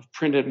price of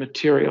printed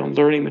material and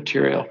learning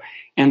material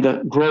and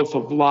the growth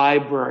of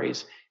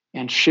libraries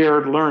and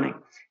shared learning.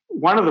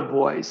 One of the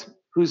boys,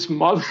 whose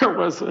mother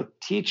was a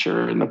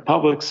teacher in the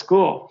public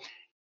school,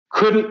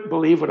 couldn't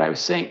believe what I was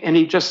saying, and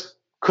he just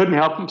couldn't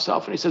help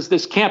himself. And he says,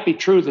 this can't be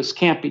true, this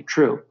can't be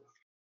true.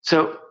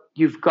 So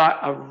you've got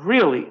a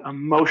really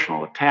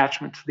emotional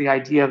attachment to the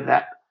idea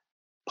that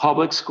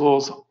public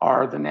schools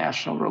are the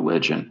national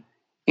religion.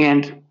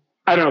 And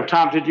I don't know,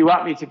 Tom, did you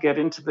want me to get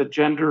into the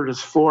gender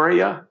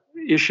dysphoria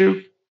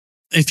issue?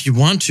 If you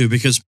want to,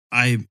 because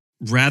I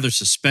rather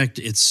suspect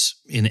it's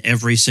in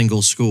every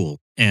single school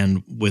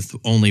and with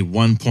only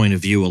one point of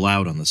view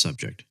allowed on the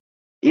subject.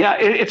 Yeah,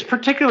 it's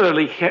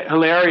particularly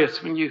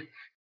hilarious when you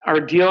are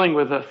dealing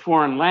with a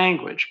foreign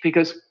language,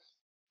 because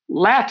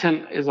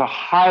Latin is a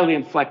highly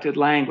inflected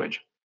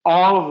language.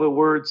 All of the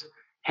words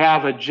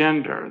have a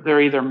gender.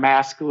 They're either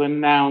masculine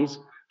nouns,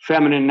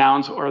 feminine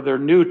nouns, or they're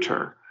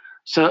neuter.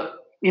 So,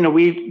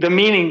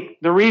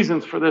 the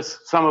reasons for this,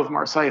 some of them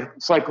are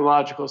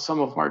psychological,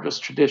 some of them are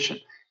just tradition.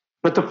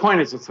 But the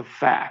point is, it's a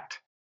fact.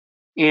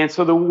 And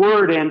so the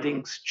word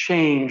endings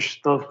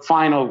change the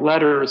final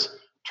letters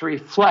to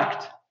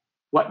reflect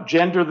what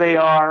gender they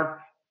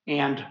are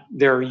and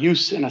their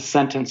use in a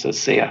sentence as,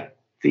 say,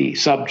 the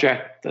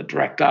subject, the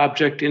direct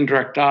object,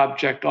 indirect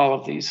object, all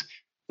of these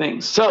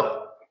things.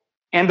 So,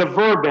 and the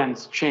verb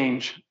ends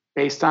change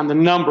based on the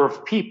number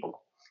of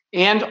people.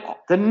 And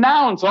the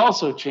nouns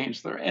also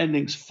change their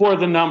endings for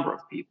the number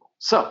of people.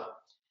 So,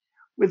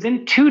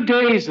 within 2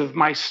 days of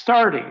my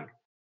starting,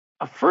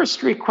 a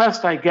first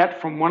request I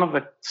get from one of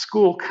the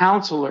school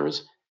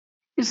counselors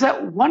is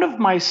that one of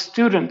my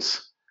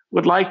students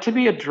would like to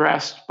be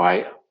addressed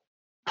by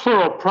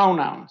plural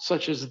pronouns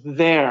such as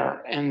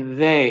their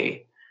and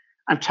they.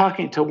 I'm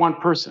talking to one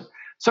person.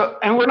 So,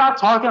 and we're not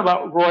talking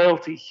about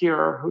royalty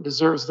here who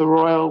deserves the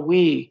royal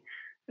we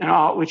and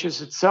all, which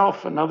is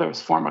itself another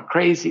form of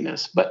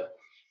craziness.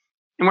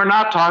 And we're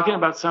not talking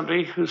about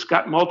somebody who's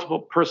got multiple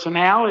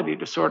personality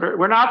disorder.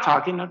 We're not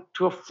talking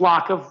to a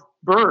flock of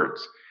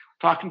birds.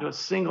 We're talking to a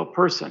single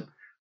person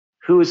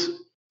who is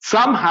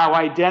somehow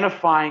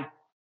identifying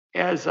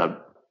as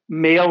a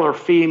male or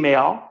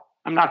female.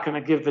 I'm not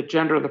going to give the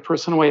gender of the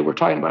person away. We're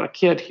talking about a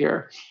kid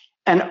here.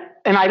 And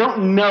I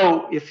don't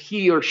know if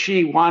he or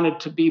she wanted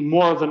to be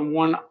more than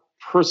one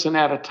person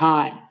at a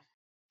time.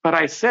 But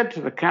I said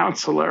to the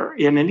counselor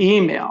in an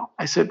email,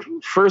 I said,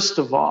 first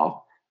of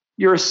all,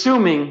 you're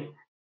assuming,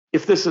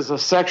 if this is a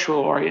sexual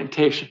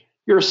orientation,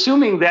 you're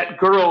assuming that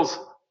girls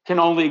can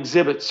only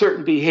exhibit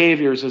certain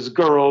behaviors as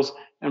girls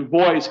and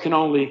boys can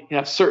only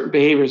have certain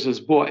behaviors as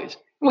boys.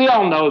 We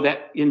all know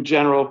that in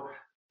general,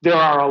 there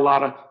are a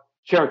lot of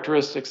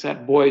characteristics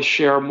that boys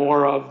share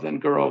more of than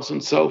girls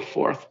and so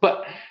forth.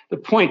 But the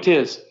point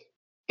is,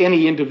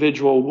 any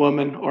individual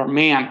woman or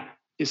man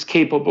is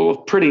capable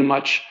of pretty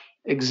much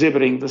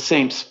exhibiting the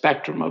same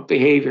spectrum of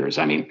behaviors.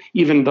 I mean,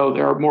 even though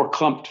they are more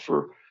clumped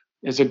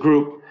as a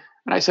group.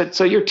 And I said,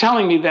 so you're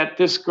telling me that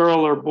this girl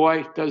or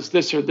boy does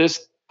this or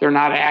this, they're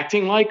not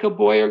acting like a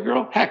boy or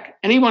girl? Heck,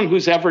 anyone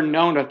who's ever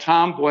known a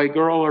tomboy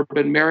girl or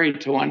been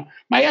married to one,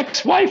 my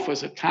ex-wife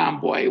was a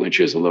tomboy when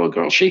she was a little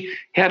girl. She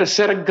had a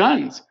set of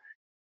guns.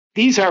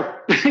 These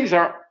are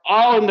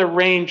all in the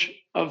range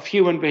of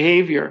human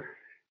behavior.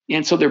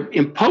 And so they're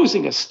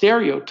imposing a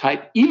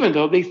stereotype, even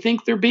though they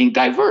think they're being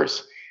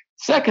diverse.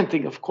 Second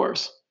thing, of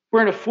course,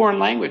 we're in a foreign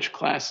language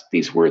class.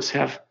 These words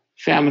have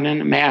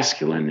feminine,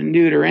 masculine, and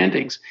neuter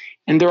endings.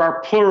 And there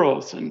are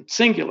plurals and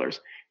singulars.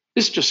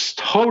 This just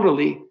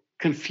totally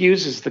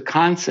confuses the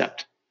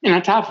concept. And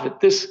on top of it,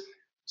 this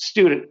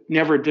student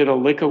never did a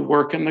lick of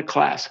work in the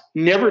class,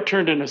 never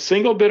turned in a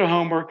single bit of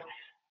homework,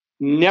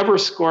 never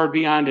scored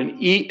beyond an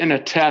E in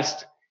a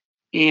test,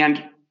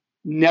 and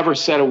never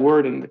said a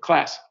word in the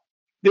class.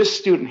 This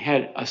student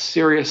had a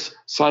serious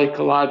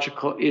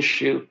psychological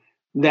issue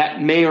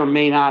that may or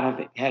may not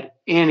have had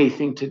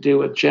anything to do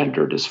with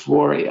gender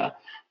dysphoria.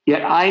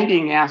 Yet I'm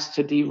being asked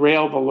to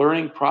derail the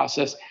learning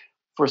process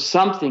for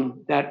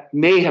something that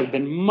may have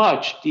been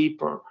much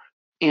deeper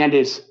and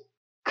is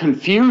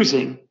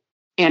confusing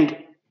and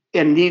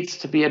needs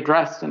to be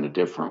addressed in a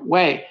different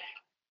way.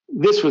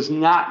 This was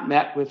not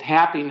met with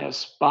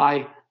happiness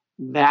by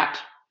that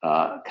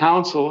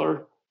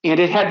counselor, and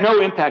it had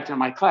no impact on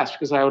my class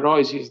because I would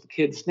always use the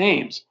kids'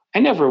 names. I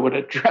never would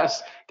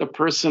address the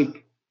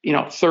person,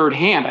 third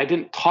hand. I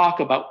didn't talk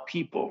about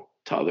people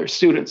to other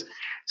students.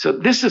 So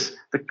this is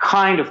the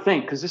kind of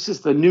thing, because this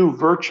is the new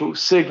virtue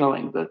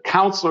signaling. The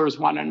counselors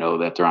want to know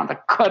that they're on the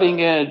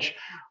cutting edge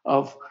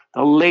of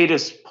the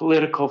latest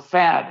political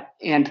fad.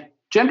 And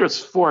gender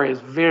dysphoria is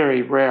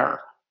very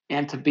rare.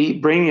 And to be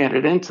bringing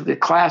it into the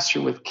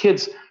classroom with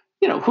kids,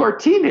 who are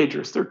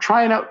teenagers, they're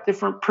trying out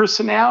different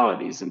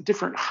personalities and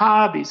different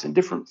hobbies and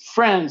different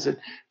friends and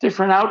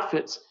different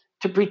outfits,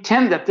 to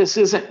pretend that this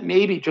isn't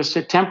maybe just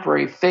a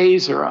temporary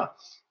phase or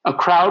a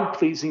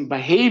crowd-pleasing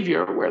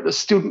behavior where the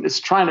student is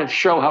trying to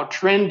show how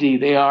trendy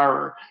they are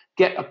or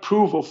get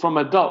approval from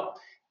adult.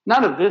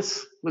 None of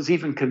this was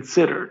even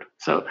considered.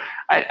 So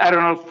I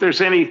don't know if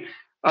there's any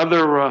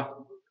other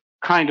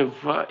kind of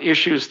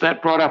issues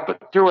that brought up,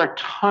 but there were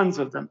tons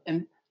of them,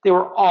 and they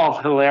were all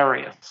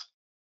hilarious.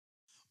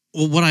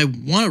 Well, what I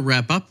want to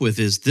wrap up with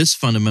is this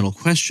fundamental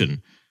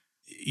question.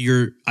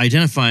 You're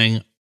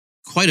identifying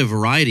quite a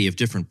variety of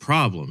different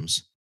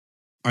problems.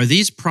 Are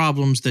these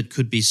problems that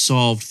could be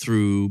solved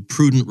through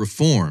prudent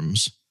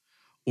reforms,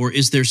 or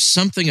is there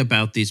something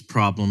about these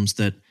problems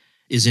that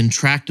is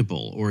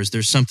intractable, or is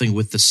there something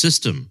with the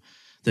system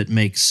that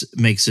makes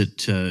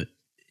it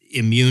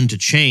immune to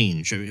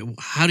change? I mean,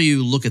 how do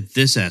you look at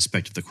this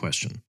aspect of the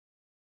question?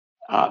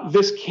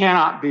 This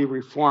cannot be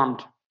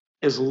reformed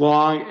as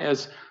long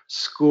as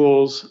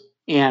schools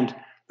and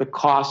the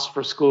costs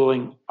for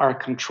schooling are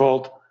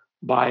controlled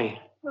by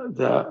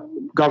the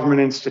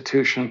government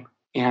institution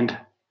and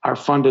are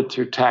funded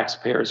through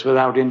taxpayers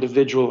without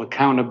individual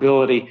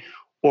accountability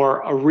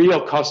or a real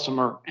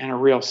customer and a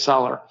real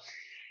seller.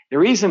 The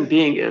reason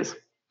being is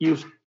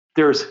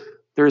there's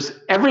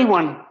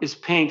everyone is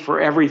paying for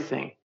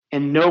everything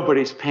and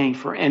nobody's paying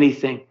for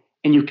anything,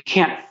 and you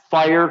can't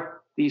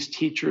fire these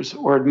teachers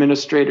or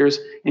administrators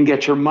and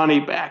get your money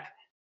back.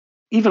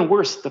 Even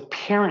worse, the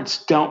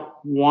parents don't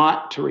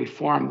want to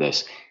reform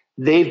this.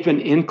 They've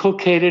been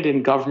inculcated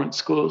in government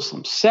schools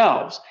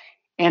themselves,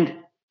 and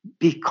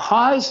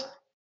because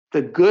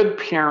the good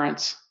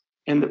parents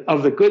and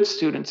of the good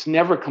students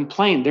never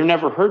complain, they're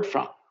never heard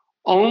from.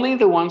 Only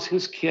the ones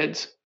whose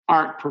kids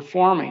aren't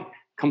performing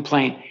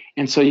complain.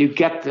 And so you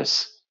get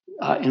this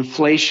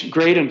inflation,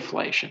 great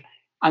inflation.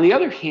 On the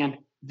other hand,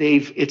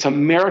 it's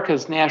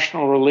America's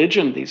national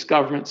religion, these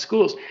government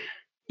schools.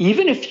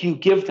 Even if you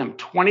give them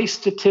 20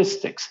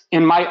 statistics,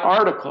 and my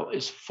article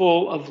is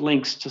full of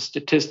links to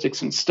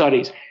statistics and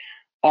studies,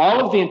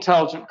 all of the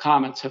intelligent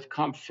comments have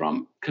come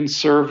from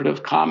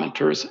conservative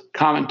commentators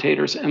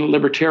and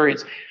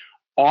libertarians.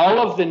 All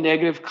of the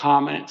negative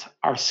comments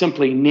are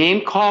simply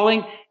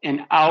name-calling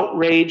and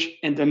outrage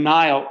and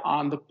denial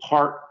on the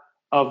part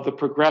of the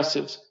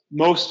progressives,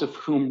 most of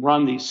whom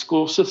run these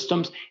school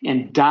systems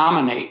and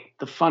dominate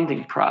the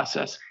funding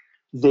process.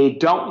 They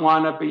don't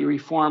want to be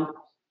reformed.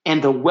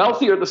 And the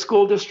wealthier the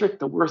school district,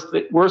 the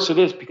worse it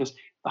is, because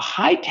the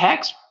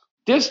high-tax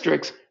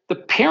districts, the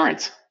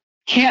parents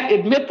can't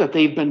admit that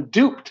they've been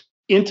duped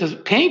into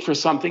paying for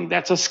something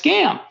that's a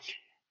scam.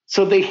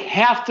 So they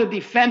have to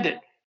defend it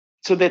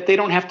so that they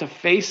don't have to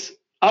face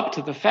up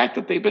to the fact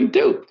that they've been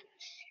duped.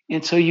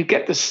 And so you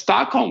get the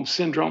Stockholm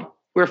syndrome,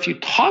 where if you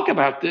talk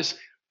about this,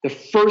 the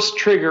first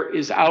trigger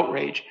is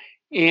outrage.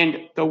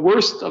 And the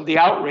worst of the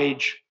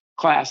outrage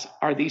class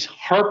are these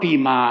harpy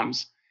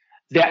moms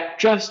that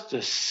just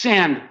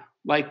descend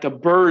like the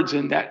birds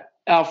in that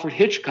Alfred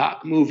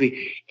Hitchcock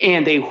movie,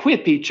 and they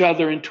whip each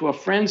other into a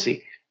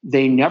frenzy.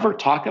 They never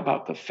talk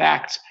about the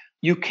facts.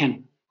 You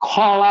can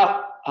call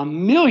out a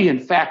million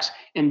facts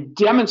and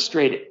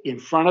demonstrate it in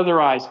front of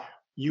their eyes.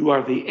 You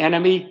are the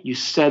enemy. You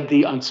said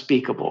the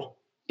unspeakable.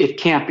 It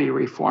can't be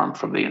reformed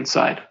from the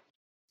inside.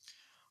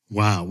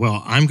 Wow.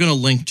 Well, I'm going to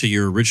link to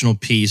your original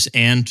piece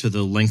and to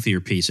the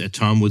lengthier piece at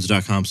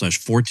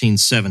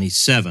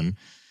tomwoods.com/1477.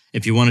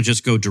 If you want to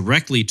just go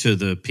directly to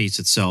the piece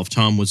itself,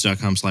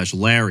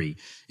 tomwoods.com/Larry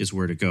is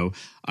where to go.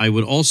 I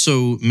would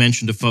also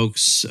mention to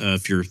folks,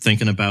 if you're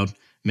thinking about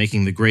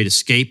making the great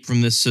escape from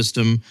this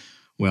system,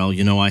 well,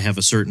 you know, I have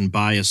a certain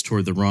bias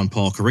toward the Ron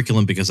Paul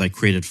curriculum because I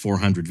created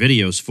 400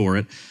 videos for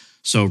it.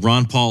 So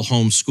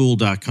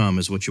ronpaulhomeschool.com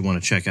is what you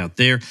want to check out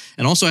there.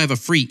 And also I have a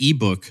free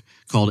ebook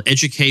called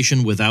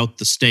Education Without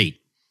the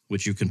State,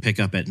 which you can pick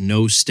up at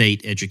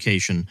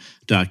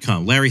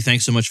nostateeducation.com. Larry,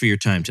 thanks so much for your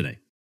time today.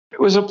 It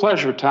was a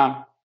pleasure, Tom.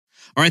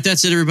 All right,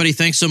 that's it, everybody.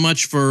 Thanks so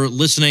much for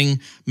listening.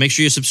 Make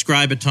sure you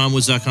subscribe at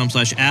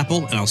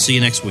tomwoods.com/Apple, and I'll see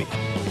you next week.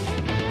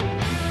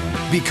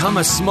 Become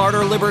a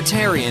smarter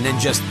libertarian in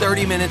just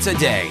 30 minutes a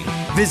day.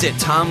 Visit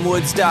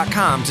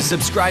tomwoods.com to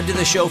subscribe to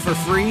the show for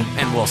free,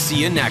 and we'll see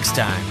you next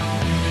time.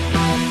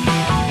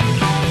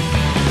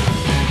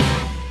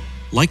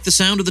 Like the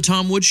sound of The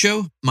Tom Woods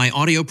Show? My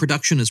audio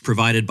production is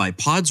provided by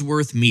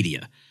Podsworth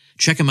Media.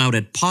 Check them out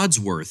at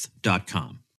podsworth.com.